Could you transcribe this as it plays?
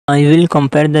I will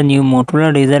compare the new Motorola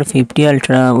Razr 50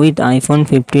 Ultra with iPhone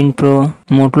 15 Pro.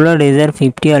 Motorola Razr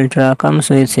 50 Ultra comes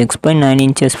with 6.9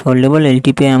 inches foldable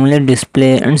LTP AMOLED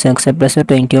display and success ratio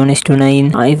 21:9.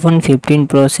 iPhone 15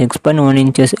 Pro 6.1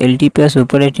 inches LTP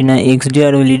Super Retina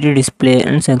XDR OLED display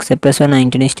and success ratio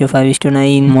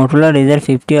 19:5:9. Motorola Razr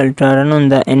 50 Ultra run on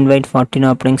the Android 14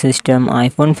 operating system.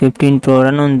 iPhone 15 Pro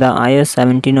run on the iOS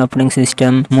 17 operating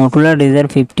system. Motorola Razr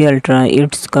 50 Ultra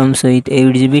it comes with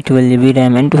 8GB, 12GB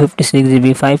RAM and 256GB,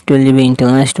 512GB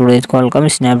internal storage. Qualcomm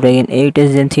Snapdragon 8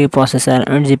 Gen 3 processor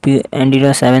and GPU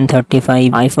Adreno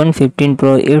 735. iPhone 15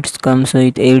 Pro it comes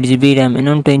with 8GB RAM and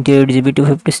 128GB,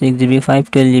 256GB,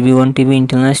 512GB, 1TB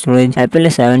internal storage. Apple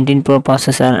 17 Pro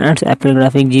processor and Apple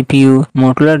graphic GPU.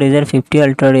 Motorola Razr 50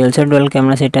 Ultra real set dual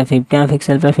camera setup 50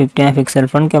 MP plus 50 MP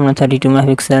front camera 32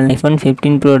 MP. iPhone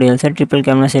 15 Pro real set triple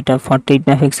camera setup 48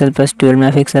 MP plus 12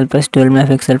 MP plus 12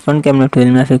 MP front camera 12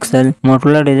 MP.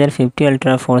 Motorola Razr 50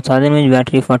 Ultra 4000 mAh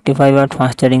battery 45 watt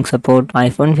fast charging support.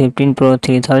 iPhone 15 Pro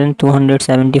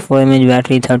 3274 mAh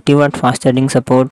battery 30 watt fast charging support.